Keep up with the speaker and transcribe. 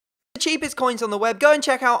The cheapest coins on the web, go and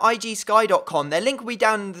check out igsky.com. Their link will be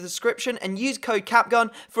down in the description and use code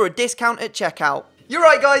CAPGUN for a discount at checkout. You're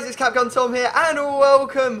right guys, it's Capgun Tom here and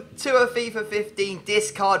welcome to a FIFA 15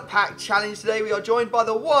 discard pack challenge. Today we are joined by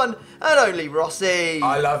the one and only Rossi.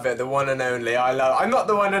 I love it, the one and only. I'm not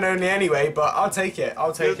the one and only anyway, but I'll take it.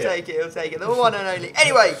 He'll take it, the one and only.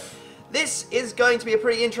 Anyway, this is going to be a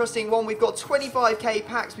pretty interesting one. We've got 25k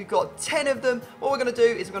packs, we've got 10 of them. What we're going to do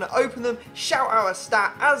is we're going to open them, shout out a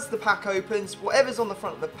stat as the pack opens. Whatever's on the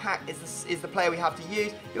front of the pack is the player we have to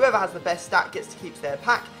use. Whoever has the best stat gets to keep their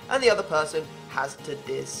pack, and the other person has to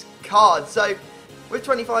discard. So with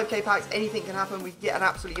 25k packs, anything can happen. We get an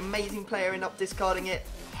absolutely amazing player end up discarding it.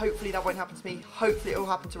 Hopefully that won't happen to me. Hopefully it will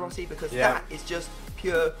happen to Rossi, because that is just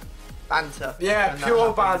pure banter. Yeah,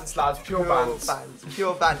 pure bands, lads, pure bands.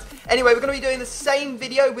 Pure bands. Anyway, we're going to be doing the same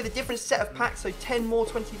video with a different set of packs, so 10 more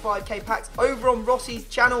 25k packs over on Rossi's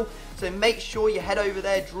channel. So make sure you head over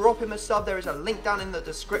there, drop him a sub. There is a link down in the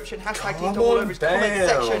description. Hashtag linked all over his comment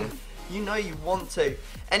section. You know you want to.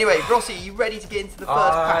 Anyway, Rossi, are you ready to get into the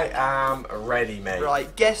first pack? I am ready, mate.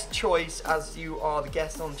 Right, guest choice, as you are the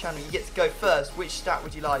guest on the channel. You get to go first. Which stat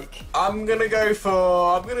would you like? I'm gonna go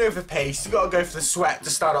for pace. You gotta go for the sweat to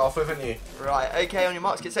start it off with, haven't you? Right, okay, on your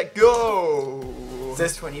marks, get set, go!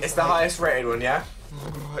 It's the highest rated one, yeah?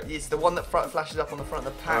 It's the one that flashes up on the front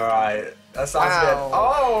of the pack. Alright, that sounds good.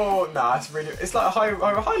 Oh, no, it's like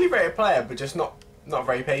a highly rated player, but just not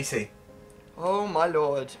very pacey. Oh my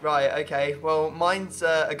lord. Right, okay. Well, mine's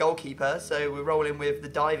a goalkeeper, so we're rolling with the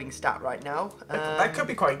diving stat right now. That could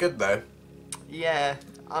be quite good, though. Yeah,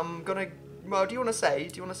 I'm gonna... Well, do you want to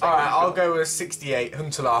say? Alright, I'll go with 68,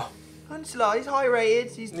 Huntelaar. Huntelaar, he's high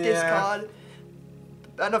rated, he's discard.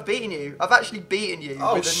 And I've beaten you. I've actually beaten you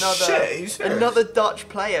with another Dutch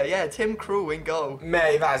player. Yeah, Tim Krul in goal.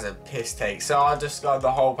 Mate, that's a piss take. So I'll discard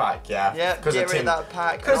the whole pack, yeah? Yeah, get rid of that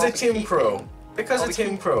pack. Because of Tim Krul. Because of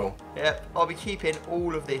Tim Krul. Yep, I'll be keeping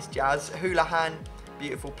all of this jazz. Houlihan,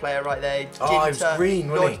 beautiful player right there. Oh, he's green,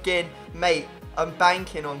 wasn't he? Mate, I'm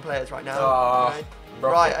banking on players right now.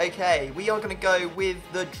 Right, okay, we are going to go with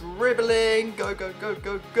the dribbling. Go, go, go,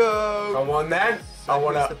 go, go. Come on then. So I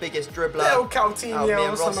want the biggest dribbler. Little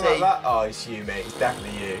Coutinho or something like that. Oh, it's you, mate. It's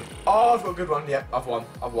definitely you. Oh, I've got a good one. Yep, I've won,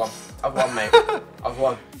 mate. I've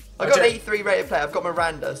won. I've got an 83 rated player. I've got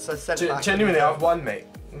Miranda, so centre back. Genuinely, I've won, mate.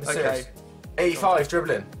 Okay. 85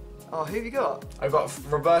 dribbling. Oh, who have you got? I've got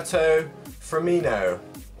Roberto Firmino.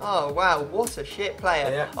 Oh, wow. What a shit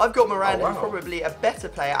player. Yeah. I've got Miranda, probably a better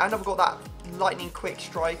player, and I've got that lightning quick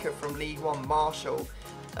striker from League One, Marshall.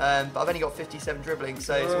 But I've only got 57 dribbling,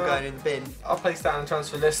 so it's all going in the bin. I'll place that on the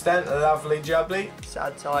transfer list then. Lovely jubbly.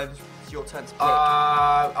 Sad times. It's your turn to pick.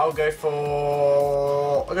 I'll go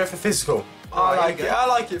for physical. I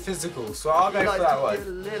like it physical, so I'll go for that one. A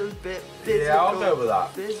little bit physical. Yeah, I'll go with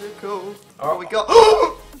that. Physical. What we got?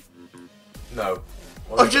 No.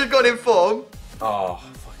 I've just got informed. Oh,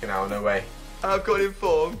 fucking hell, no way. I've got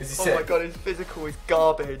informed. Is he sick? Oh my god, his physical is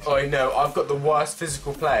garbage. Oh no, I've got the worst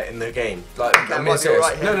physical player in the game. Like, okay, I'm being serious.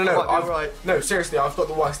 Right no. No, seriously, I've got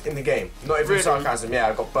the worst in the game. Not even sarcasm. Yeah,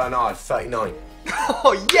 I've got Bernard, 39.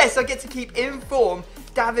 Oh yes, I get to keep informed.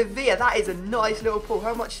 David Villa, that is a nice little pull.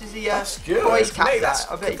 How much is he that's good. price cap? Mate,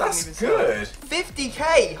 I bet that's good.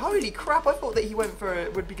 50k. Holy crap! I thought that he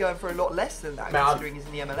would be going for a lot less than that, considering he's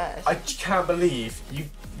in the MLS. I can't believe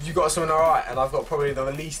you got someone alright, and I've got probably the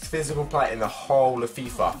least physical player in the whole of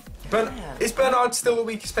FIFA. Is Bernard still the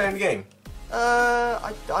weakest player in the game?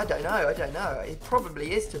 I don't know. It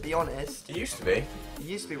probably is, to be honest. He used to be.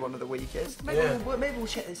 He used to be one of the weakest. Maybe we'll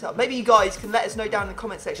check this up. Maybe you guys can let us know down in the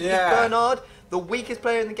comment section. Is Bernard the weakest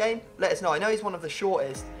player in the game? Let us know. I know he's one of the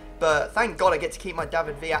shortest, but thank God I get to keep my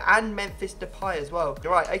David Villa and Memphis Depay as well.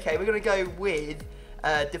 Right, okay, we're going to go with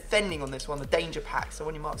defending on this one, the danger pack. So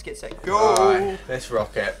when your marks get set, go! Alright, let's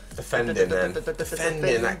rock it. Defending then.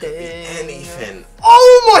 Defending, that could be anything.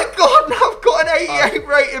 Oh my God, now I've got an 88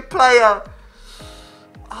 rated player!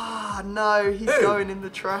 Ah, no, he's going in the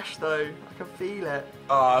trash though. I can feel it.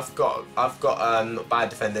 Oh, I've got not bad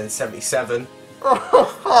defending, 77. Oh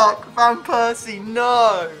fuck, Van Persie,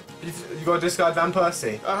 no! You got to discard Van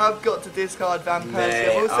Persie? I have got to discard Van Persie. Mate,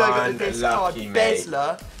 I've also got to discard mate.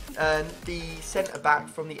 Besler, the centre back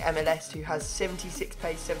from the MLS who has 76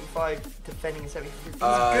 pace, 75 defending, and 75. He's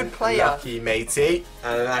a good player. Lucky matey,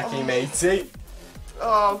 matey.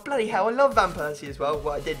 Oh, bloody hell, I love Van Persie as well.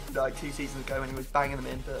 Well, I did like 2 seasons ago when he was banging them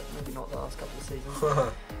in, but maybe not the last couple of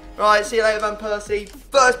seasons. Right, see you later, Van Persie.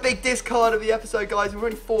 First big discard of the episode, guys. We're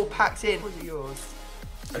only 4 packs in. What's yours?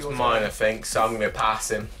 That's mine, I think, so I'm going to pass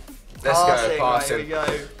him. Let's go, pass him. Here we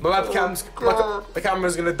go. My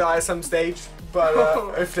camera's going to die at some stage. But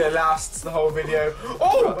hopefully it lasts the whole video.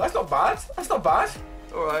 Oh, that's not bad. That's not bad.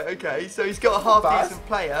 Alright, okay. So he's got a half decent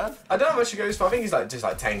player. I don't know how much he goes for. I think he's like just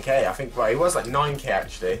like 10k. I think, well, he was like 9k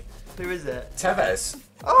actually. Who is it? Tevez.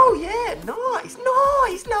 Oh yeah, nice,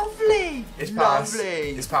 nice, lovely.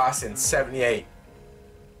 His passing 78.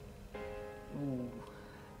 Ooh,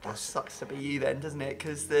 that sucks to be you then, doesn't it?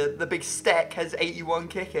 Because the big Steck has 81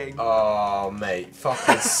 kicking. Oh mate,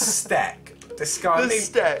 fucking Steck. Discard the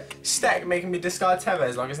Steck. Steck making me discard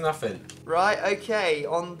Tevez like it's nothing. Right, okay.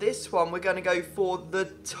 On this one, we're going to go for the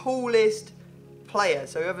tallest player.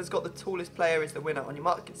 So whoever's got the tallest player is the winner. On your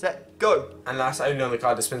mark, get set, go. And that's only on the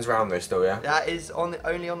card that spins around though still, yeah? That is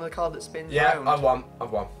only on the card that spins Yeah, round. I've won.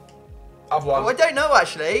 Oh, I don't know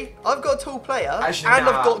actually. I've got a tall player, actually, and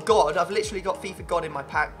I've got God. I've literally got FIFA God in my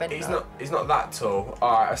pack. Bento. He's not that tall.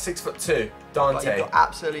 Alright, 6'2", Dante. But he got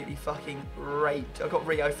absolutely fucking raped. I've got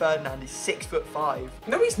Rio Ferdinand. He's 6'5".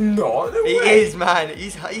 No, he's not. No he way. is, man.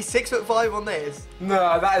 He's 6'5" on this.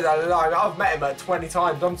 No, that is a lie. I've met him 20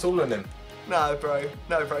 times. I'm taller than him. No, bro.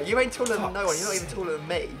 No, bro. You ain't taller than no one. You're not even taller than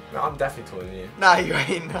me. No, I'm definitely taller than you. No, you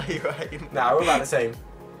ain't. No, you ain't. No, we're about the same.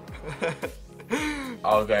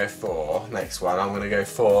 I'll go for next one. I'm gonna go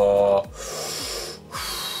for.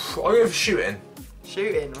 I'll go for shooting.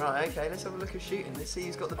 Shooting, right? Okay, let's have a look at shooting. Let's see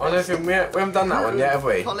who's got the best. I don't think we haven't done that one yet, have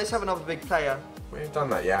we? Oh, let's have another big player. We haven't done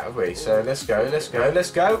that yet, have we? So let's go.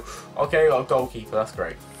 Okay, we got a goalkeeper. That's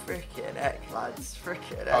great. Frickin' heck, lads.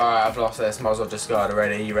 Frickin' heck. Alright, I've lost this. Might as well discard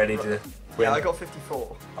already. You ready to win? Yeah, I got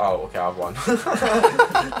 54. Oh, okay, I've won.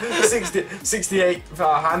 68 for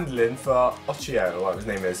handling for Ochio, or whatever his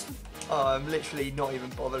name is. Oh, I'm literally not even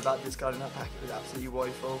bothered about discarding that pack. It was absolutely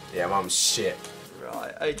woeful. Yeah, mum's shit.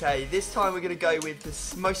 Right, okay, this time we're going to go with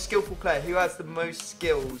the most skillful player. Who has the most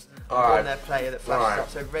skills on their player that flashes up?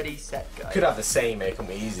 So ready, set, go. Could have the same, mate. It can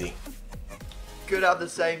be easy. Could have the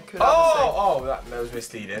same, could have the same. Oh, that was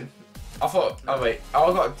misleading. I thought, oh wait, I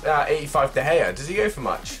got 85 De Gea. Does he go for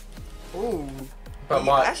much? Ooh. But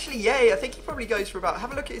actually, yeah, I think he probably goes for about,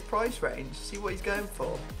 have a look at his price range, see what he's going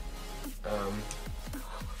for.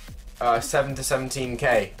 7 to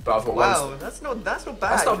 17k, but I've got wow, that's not bad.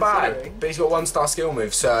 That's not bad, but he's got 1-star skill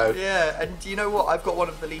move, so... Yeah, and do you know what? I've got one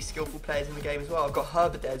of the least skillful players in the game as well. I've got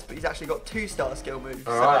Herbadez, but he's actually got 2-star skill moves.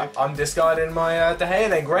 Alright, so... I'm discarding my De Gea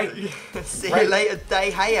then, great. See you later,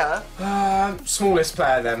 De Gea. Smallest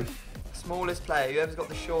player then. Smallest player, whoever's got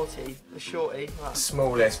the shorty. Right.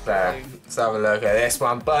 Smallest player. Let's have a look at this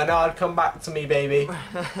one. Bernard, come back to me, baby.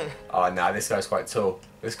 Oh, no, this guy's quite tall.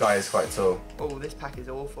 This guy is quite tall. Oh, this pack is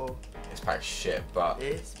awful. This pack's shit, but...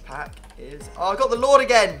 This pack is... Oh, I got the Lord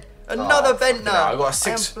again! Another Bentner! I got a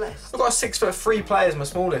 6'3" player as my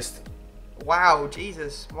smallest. Wow,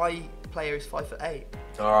 Jesus. My player is 5'8".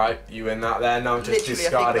 Alright, you win that there. Now just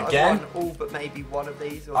discard again. I've won all but maybe one of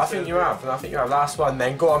these. Or I think you have. Last one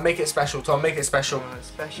then. Go on, make it special, Tom. Make it special.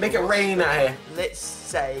 Make it rain out here. Let's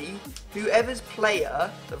say whoever's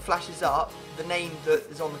player that flashes up, the name that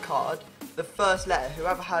is on the card, the first letter,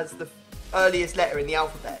 whoever has the earliest letter in the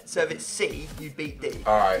alphabet. So if it's C, you beat D.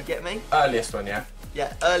 Alright. You get me? Earliest one, yeah?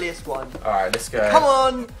 Yeah, earliest one. Alright, let's go. Come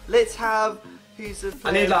on, let's have... Who's the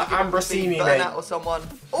player? I need like Ambrosini, mate. Or someone.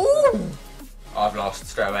 Ooh! I've lost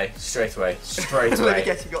straight away. I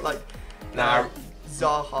guess you got like... Nah.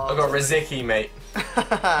 Zaha. I got Riziki, mate.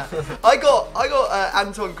 I got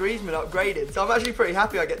Anton Griezmann upgraded, so I'm actually pretty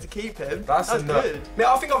happy I get to keep him. That's good. Mate,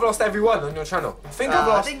 I think I've lost every one on your channel.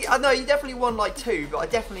 I know you definitely won like 2, but I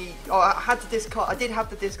definitely. Oh, I had to discard. I did have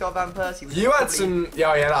to discard Van Persie. You had some.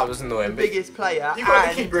 Yeah, that was annoying. Biggest player. You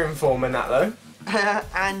got to keep room for him in that though.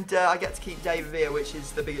 And I get to keep David Villa, which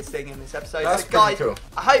is the biggest thing in this episode. That's so guys, cool.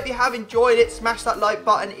 I hope you have enjoyed it. Smash that like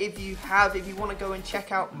button if you have. If you want to go and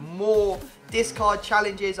check out more discard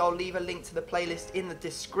challenges, I'll leave a link to the playlist in the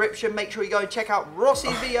description. Make sure you go and check out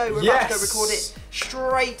Rossi's video. We're about to go record it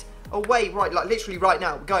straight away. Right, like literally right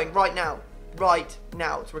now. We're going right now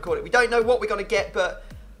to record it. We don't know what we're going to get, but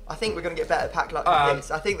I think we're going to get better pack luck than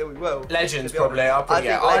this. I think that we will. Legends probably.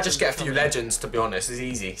 I'll just get a few legends, to be honest. It's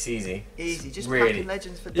easy. It's easy. Easy. Just packing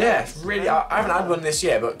legends for days. Yeah, really. I haven't had one this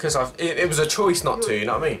year, but because it was a choice not to. You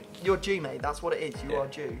know what I mean? You're due, mate. That's what it is. You are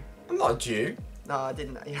due. I'm not due. No, I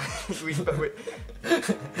didn't. Oh,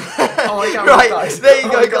 right, there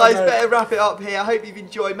you go, guys. Better wrap it up here. I hope you've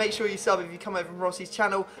enjoyed. Make sure you sub if you come over from Rossi's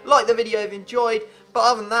channel. Like the video if you enjoyed. But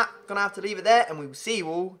other than that, I'm going to have to leave it there, and we will see you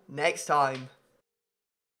all next time.